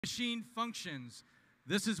machine functions.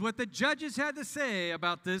 This is what the judges had to say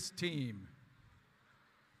about this team.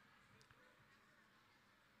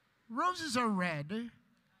 Roses are red.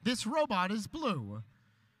 This robot is blue.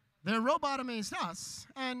 Their robot amazed us,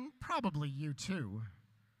 and probably you too.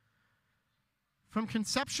 From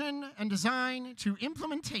conception and design to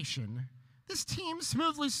implementation, this team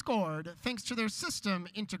smoothly scored thanks to their system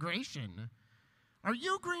integration. Are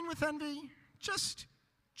you green with envy? Just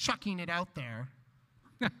chucking it out there.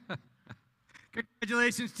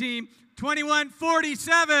 Congratulations, team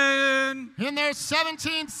 2147. In their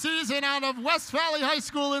 17th season out of West Valley High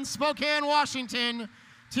School in Spokane, Washington,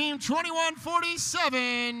 team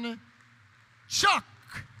 2147, Chuck.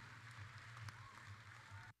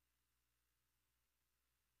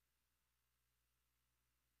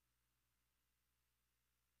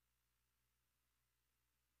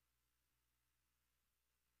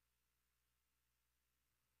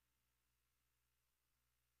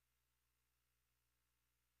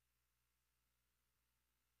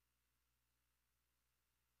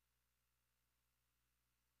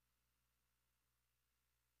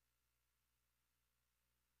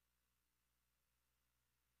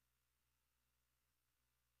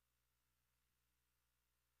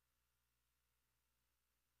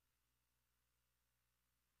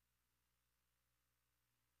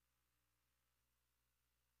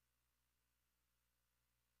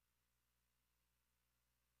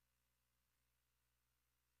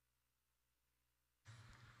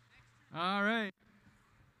 All right.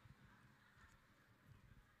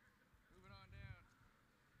 Moving on down.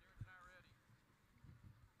 Darren's not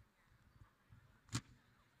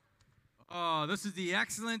ready. Oh, this is the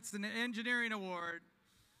Excellence in Engineering Award.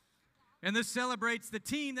 And this celebrates the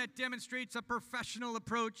team that demonstrates a professional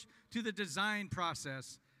approach to the design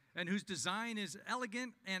process and whose design is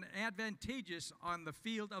elegant and advantageous on the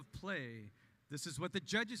field of play. This is what the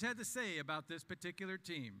judges had to say about this particular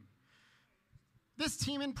team. This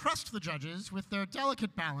team impressed the judges with their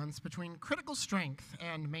delicate balance between critical strength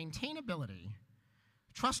and maintainability,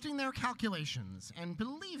 trusting their calculations and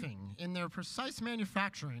believing in their precise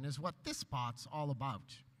manufacturing is what this bot's all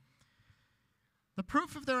about. The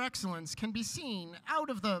proof of their excellence can be seen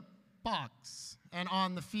out of the box and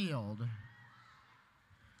on the field.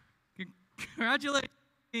 Congratulations,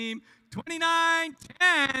 team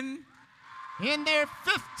 2910. In their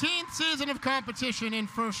 15th season of competition in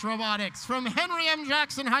FIRST Robotics, from Henry M.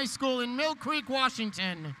 Jackson High School in Mill Creek,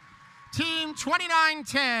 Washington, team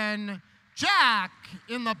 2910, Jack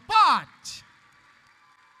in the Bot.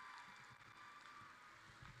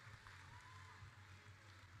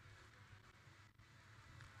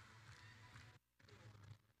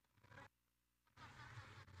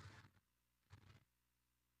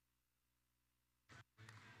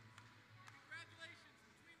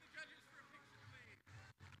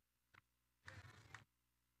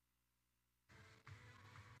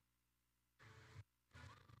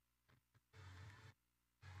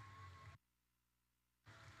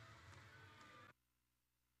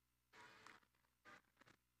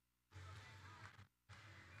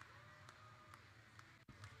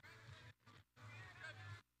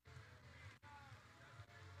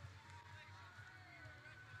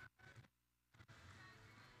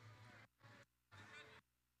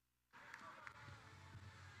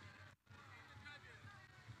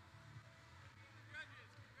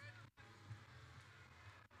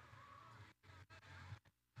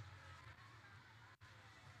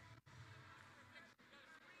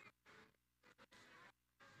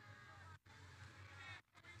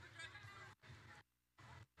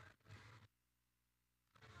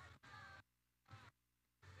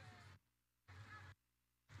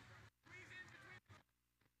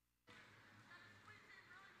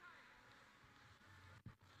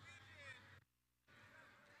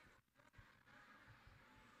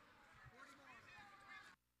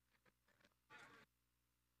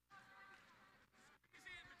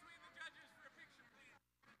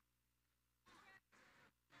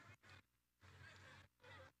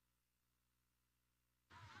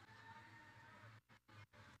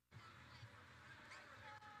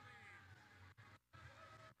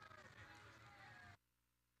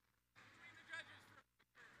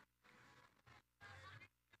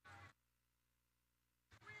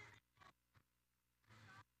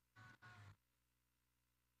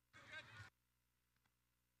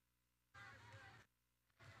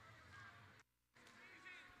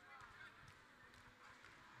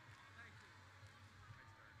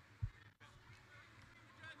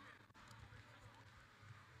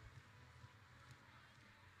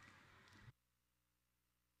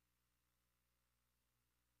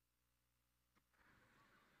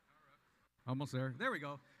 Almost there. There we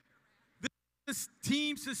go. This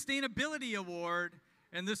Team Sustainability Award,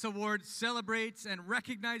 and this award celebrates and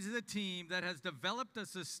recognizes a team that has developed a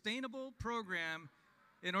sustainable program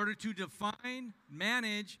in order to define,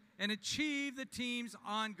 manage, and achieve the team's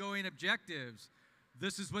ongoing objectives.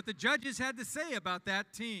 This is what the judges had to say about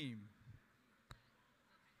that team.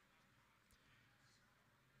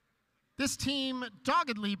 This team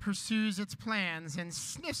doggedly pursues its plans and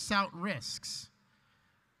sniffs out risks.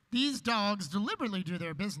 These dogs deliberately do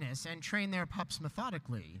their business and train their pups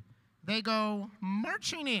methodically. They go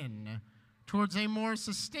marching in towards a more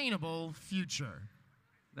sustainable future.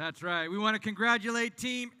 That's right. We want to congratulate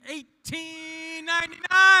Team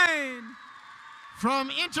 1899 from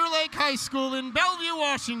Interlake High School in Bellevue,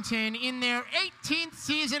 Washington, in their 18th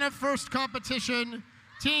season of first competition.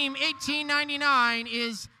 Team 1899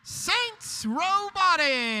 is Saints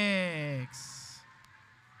Robotics.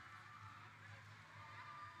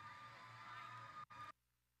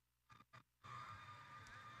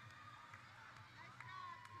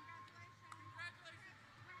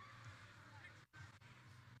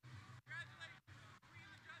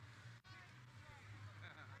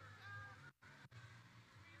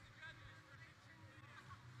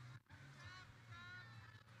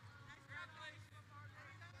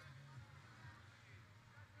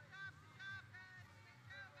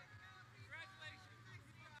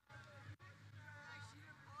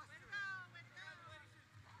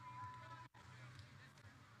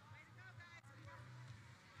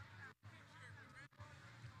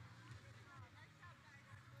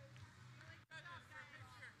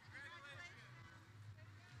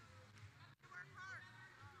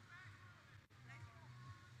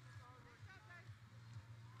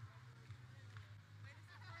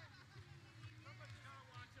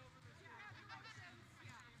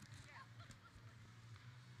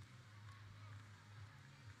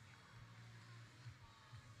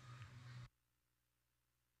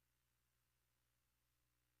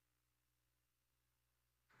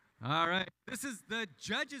 All right, this is the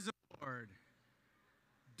Judges Award.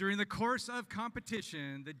 During the course of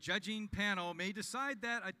competition, the judging panel may decide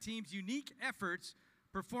that a team's unique efforts,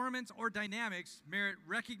 performance, or dynamics merit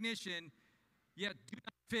recognition, yet do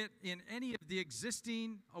not fit in any of the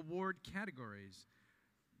existing award categories.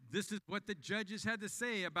 This is what the judges had to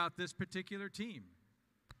say about this particular team.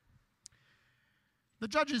 The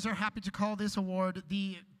judges are happy to call this award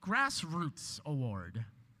the Grassroots Award.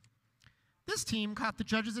 This team caught the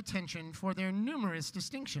judges' attention for their numerous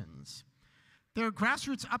distinctions. Their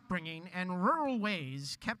grassroots upbringing and rural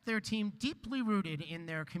ways kept their team deeply rooted in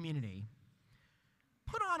their community.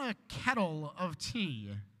 Put on a kettle of tea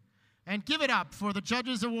and give it up for the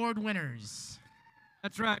Judges Award winners.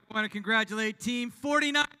 That's right. I want to congratulate Team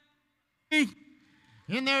 49.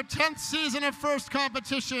 In their 10th season of first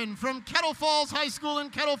competition from Kettle Falls High School in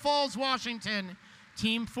Kettle Falls, Washington,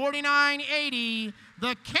 Team 4980,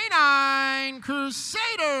 the Canine Crusaders.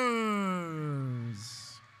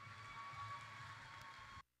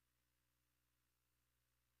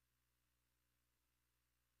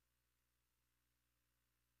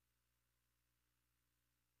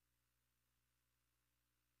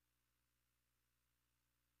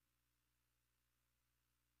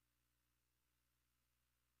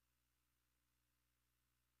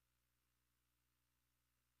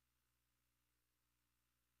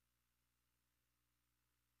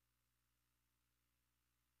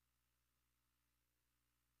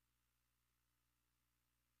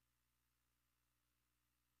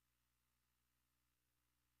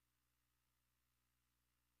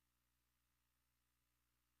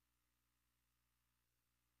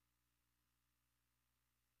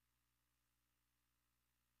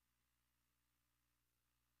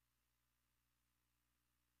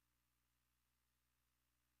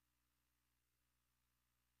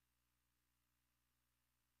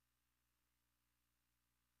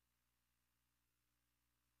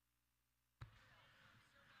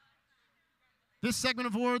 This segment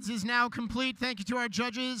of awards is now complete. Thank you to our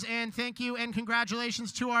judges, and thank you and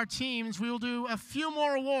congratulations to our teams. We will do a few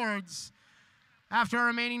more awards after our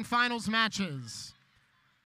remaining finals matches.